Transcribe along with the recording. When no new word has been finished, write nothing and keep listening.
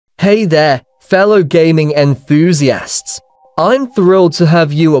Hey there, fellow gaming enthusiasts. I'm thrilled to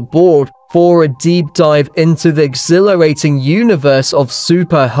have you aboard for a deep dive into the exhilarating universe of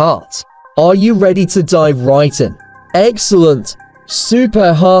Super Heart. Are you ready to dive right in? Excellent!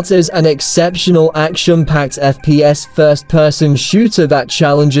 Super Heart is an exceptional action-packed FPS first-person shooter that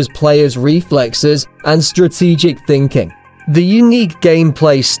challenges players' reflexes and strategic thinking. The unique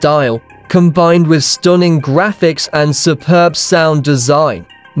gameplay style, combined with stunning graphics and superb sound design,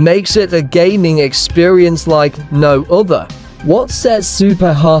 makes it a gaming experience like no other. What sets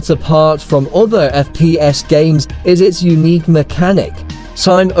Super Heart apart from other FPS games is its unique mechanic.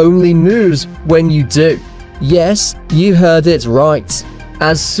 Time only moves when you do. Yes, you heard it right.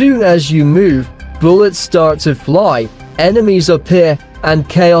 As soon as you move, bullets start to fly, enemies appear, and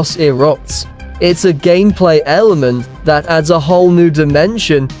chaos erupts. It's a gameplay element that adds a whole new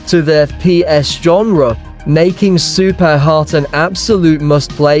dimension to the FPS genre, making Super Heart an absolute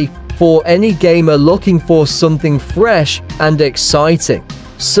must-play for any gamer looking for something fresh and exciting.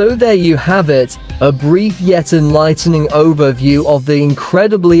 So there you have it, a brief yet enlightening overview of the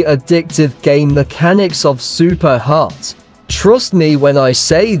incredibly addictive game mechanics of Super Heart. Trust me when I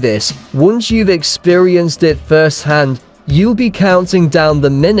say this, once you've experienced it firsthand, you'll be counting down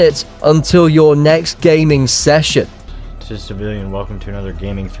the minutes until your next gaming session. This is Civilian, welcome to another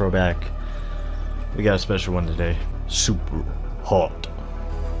gaming throwback. We got a special one today. Super Hot.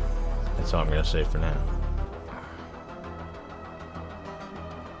 That's all I'm gonna say for now.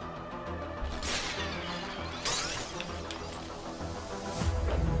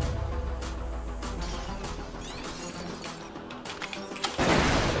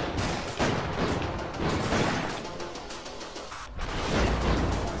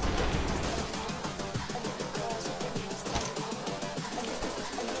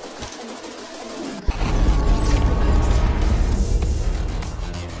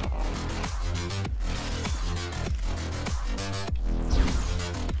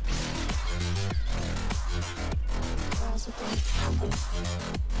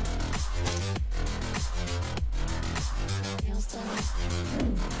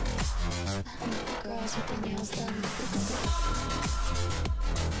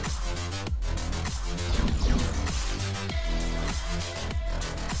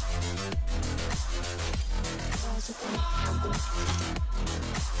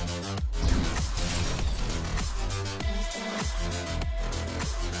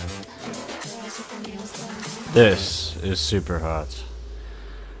 This is Super Hot.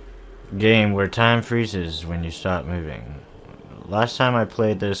 Game where time freezes when you stop moving. Last time I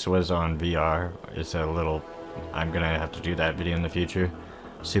played this was on VR. It's a little... I'm gonna have to do that video in the future.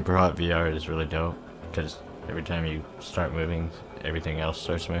 Super Hot VR is really dope because every time you start moving, everything else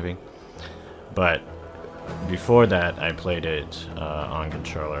starts moving. But before that, I played it on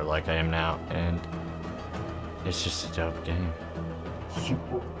controller like I am now, and it's just a dope game.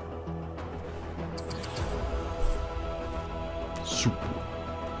 Super.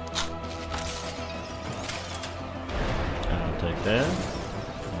 I'll take that.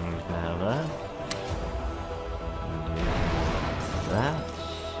 And we can have that. And that.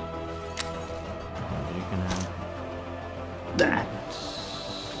 And you can have that.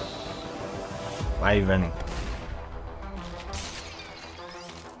 Why are you running?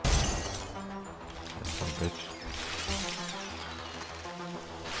 That's some bitch.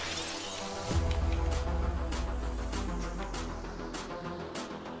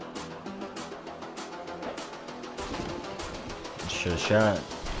 Should have shot.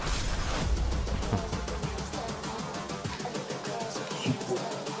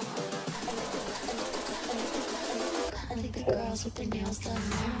 I think the girls with their nails done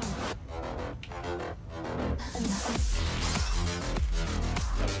now.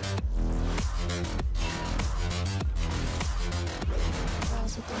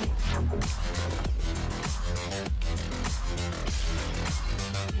 Girls with their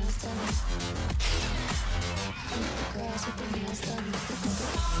nails done. Girls with their nails done.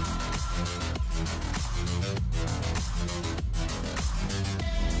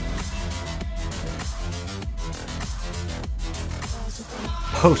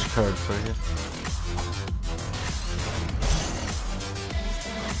 Postcard for you.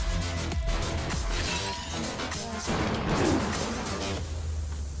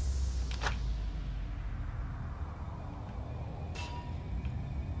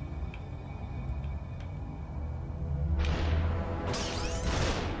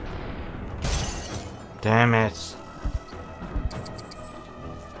 Damn it.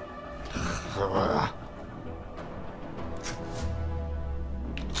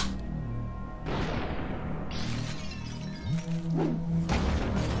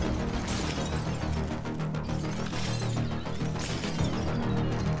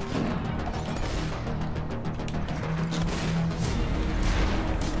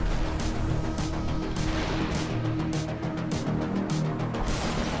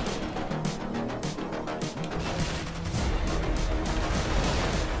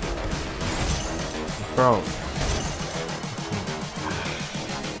 Bro.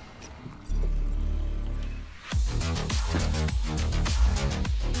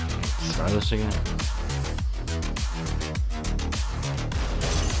 Try this again.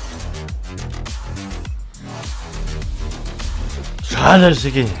 Try this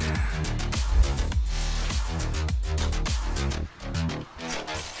again.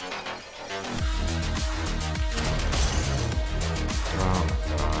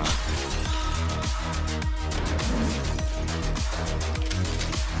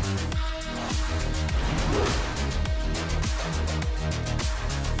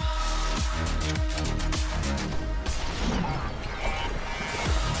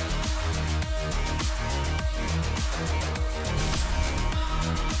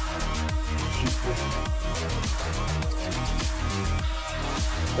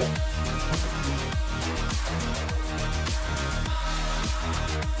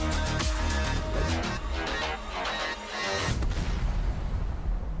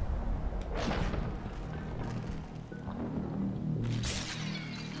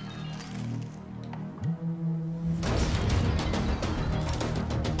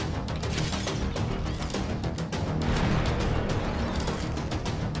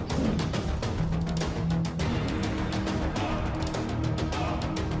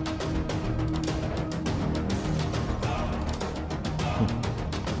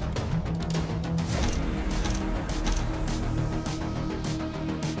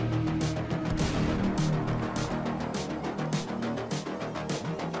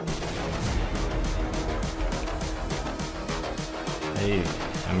 Hey,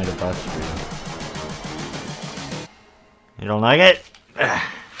 I made a bus for you. You don't like it?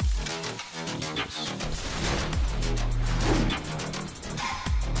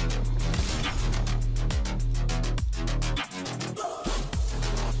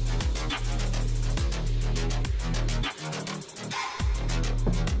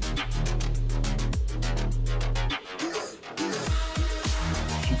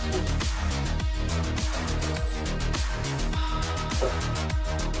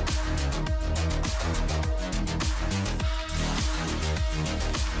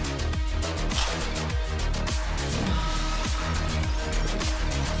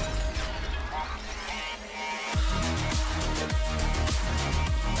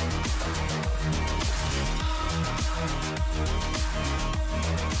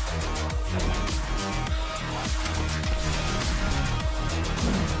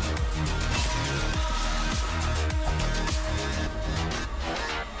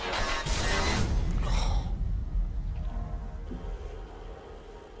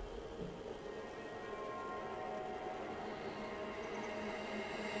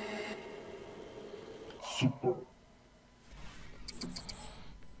 Super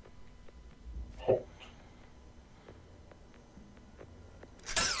hot.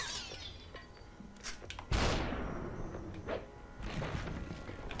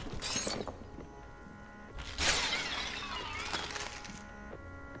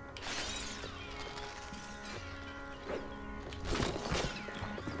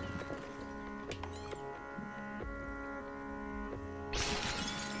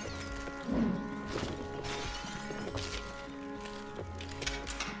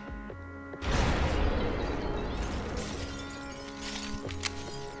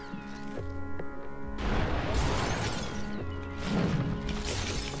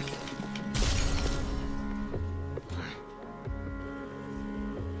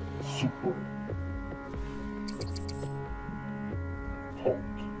 Super hot.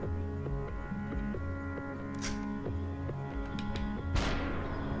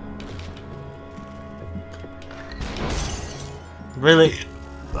 Really?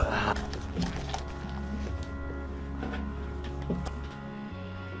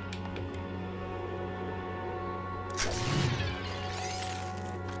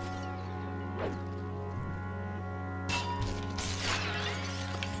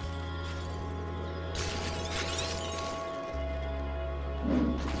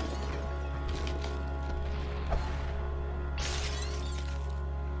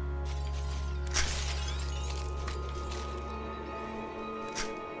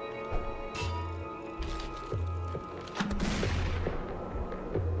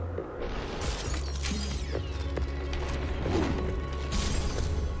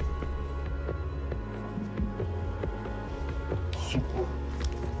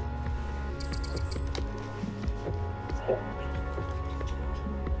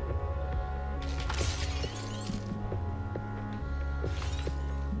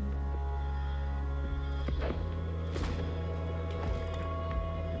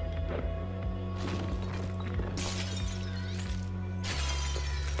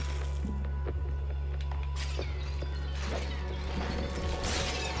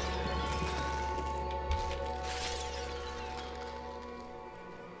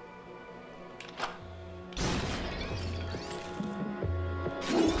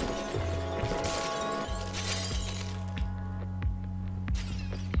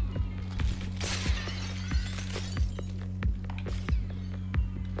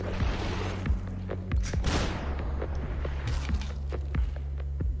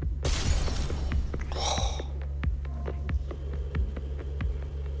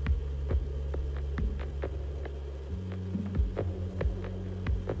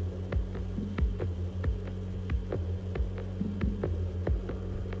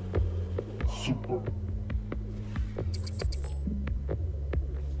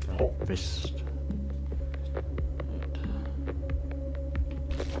 Fist.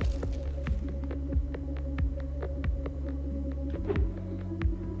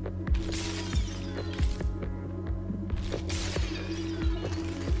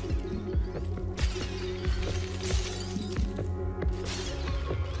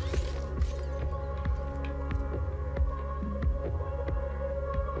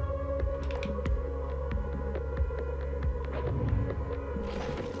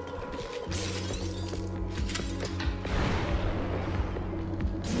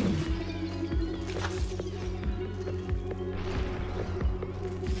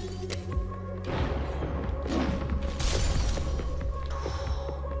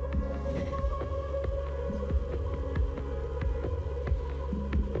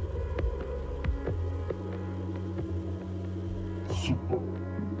 Super.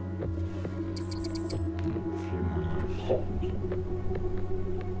 Few more lives. Hot.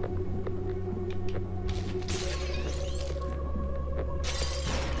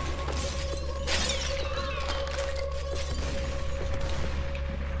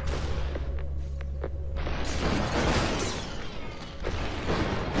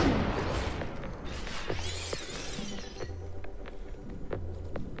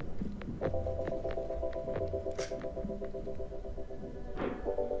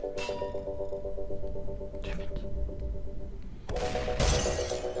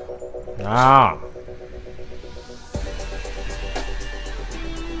 Ah!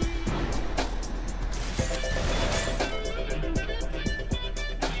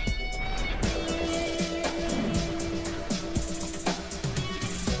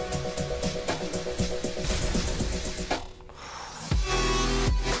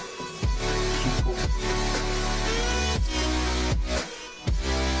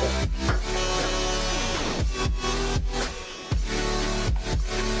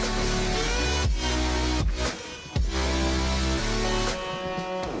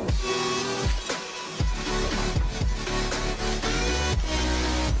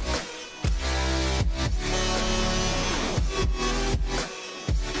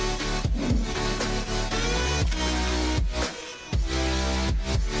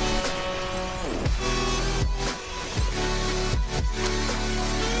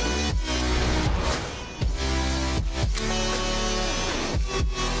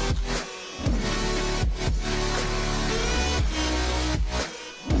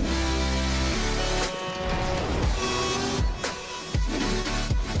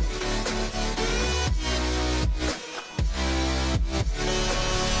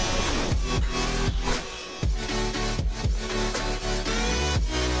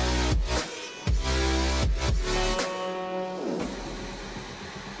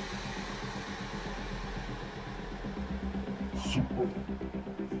 Super.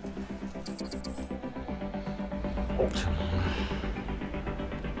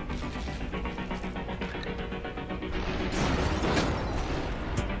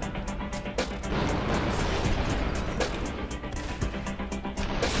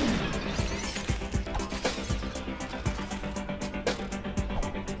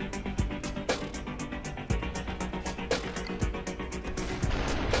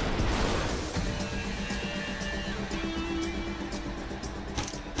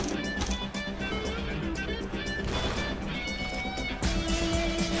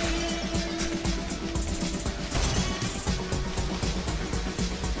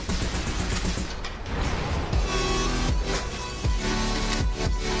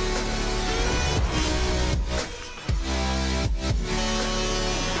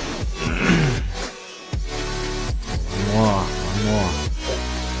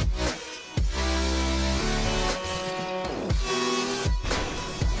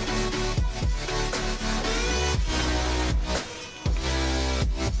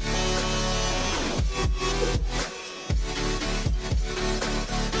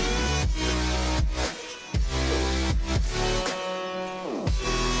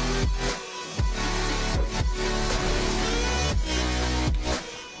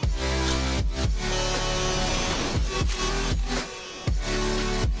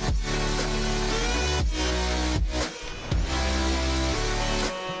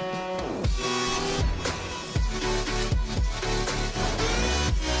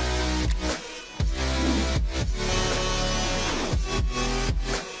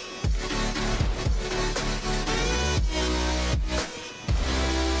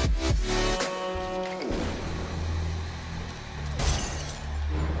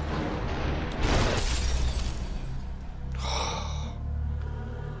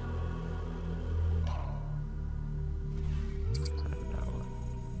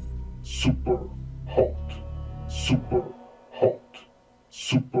 super hot, super hot,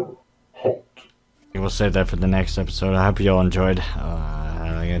 super hot. We'll save that for the next episode. I hope you all enjoyed.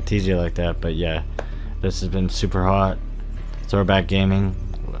 I'm not gonna tease you like that, but yeah, this has been super hot. Throwback gaming.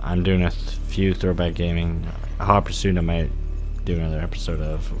 I'm doing a few throwback gaming. Hot Pursuit I might do another episode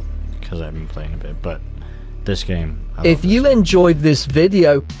of because I've been playing a bit, but this game. If you enjoyed this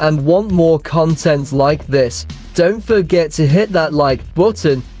video and want more content like this, don't forget to hit that like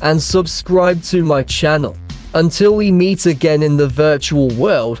button and subscribe to my channel. Until we meet again in the virtual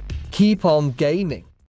world, keep on gaming.